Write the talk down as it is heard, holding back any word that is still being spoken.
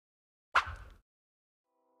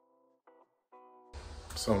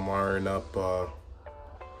So I'm wiring up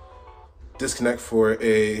disconnect for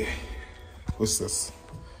a, what's this?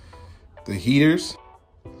 The heaters.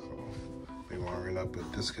 So be wiring up a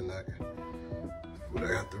disconnect. What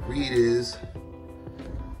I have to read is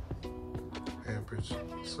amperage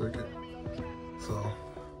circuit. So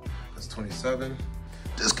that's 27.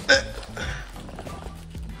 Disconnect.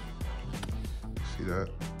 See that?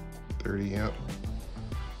 30 amp.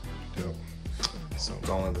 Yep. So I'm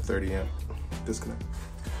going to 30 amp disconnect.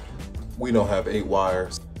 We don't have 8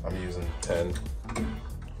 wires. I'm using 10.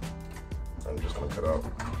 I'm just gonna cut out.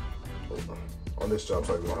 On this job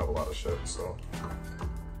site, we don't have a lot of shit, so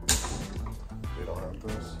we don't have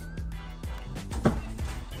this.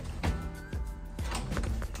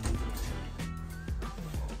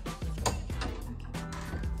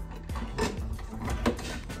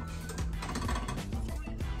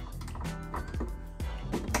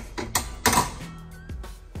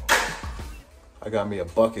 I got me a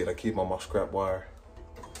bucket. I keep all my scrap wire.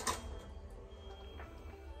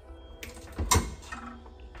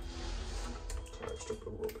 Strip it a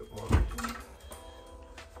little bit more.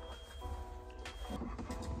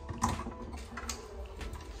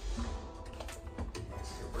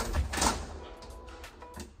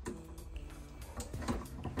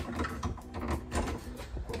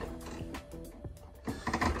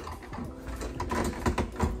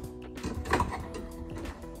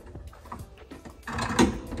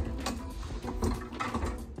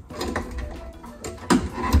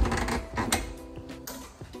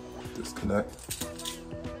 Disconnect.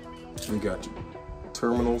 We got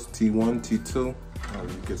terminals T1, T2. You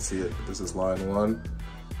can see it. This is line 1,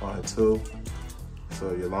 line 2.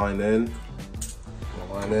 So your line in,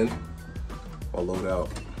 or load out.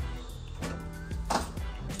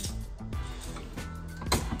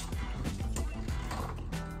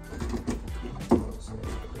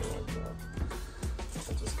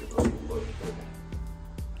 Just give it a little bit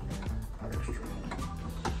extra.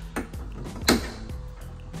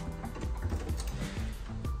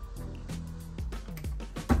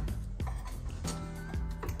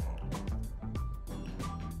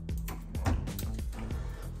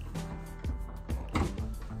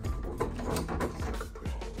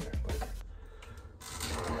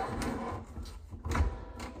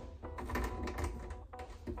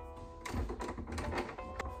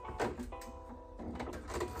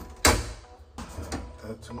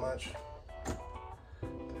 Too much.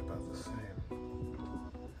 They're about the same.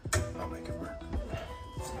 I'll make it work.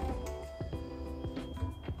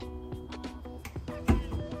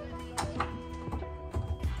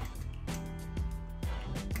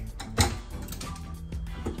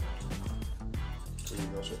 So you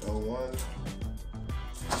got your L1.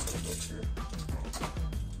 Here.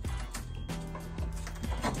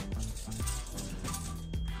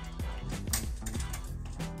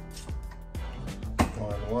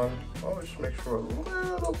 One. Always make sure a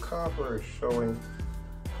little copper is showing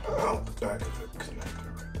out the back of the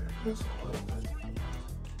connector right there. Just a little bit.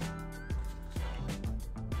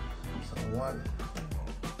 So 1,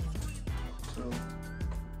 2.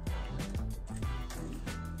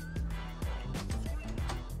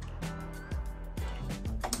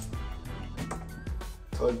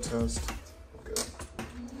 Plug test. Good.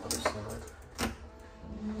 Other side.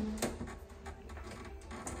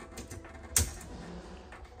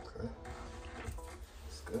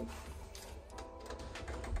 Good.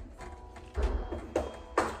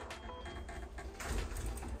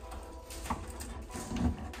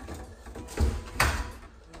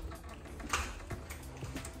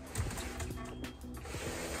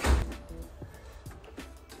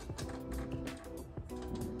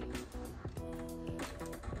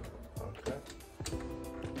 Okay.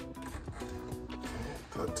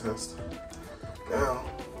 Plug test. Now,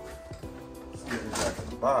 let's get it back in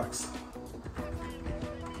the box.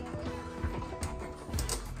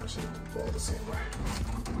 I should do all the same way.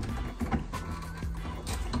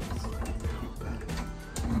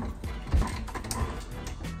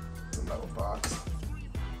 It's a metal box.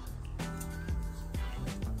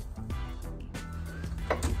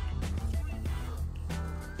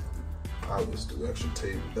 I'll just do extra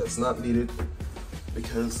tape that's not needed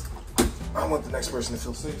because I want the next person to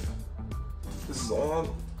feel safe. This is on.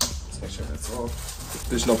 Let's make sure that's off.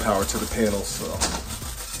 There's no power to the panel, so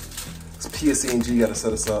it's PSE&G gotta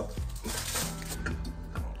set us up.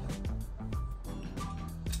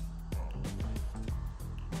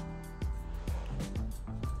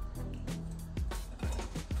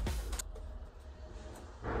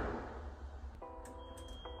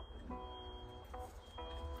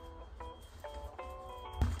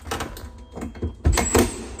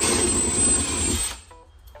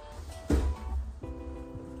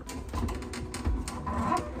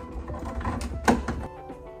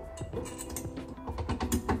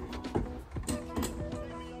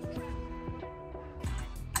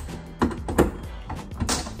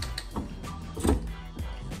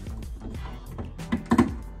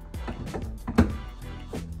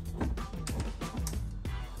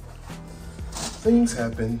 things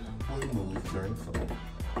happen when you move during film.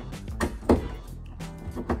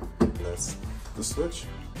 And that's the switch.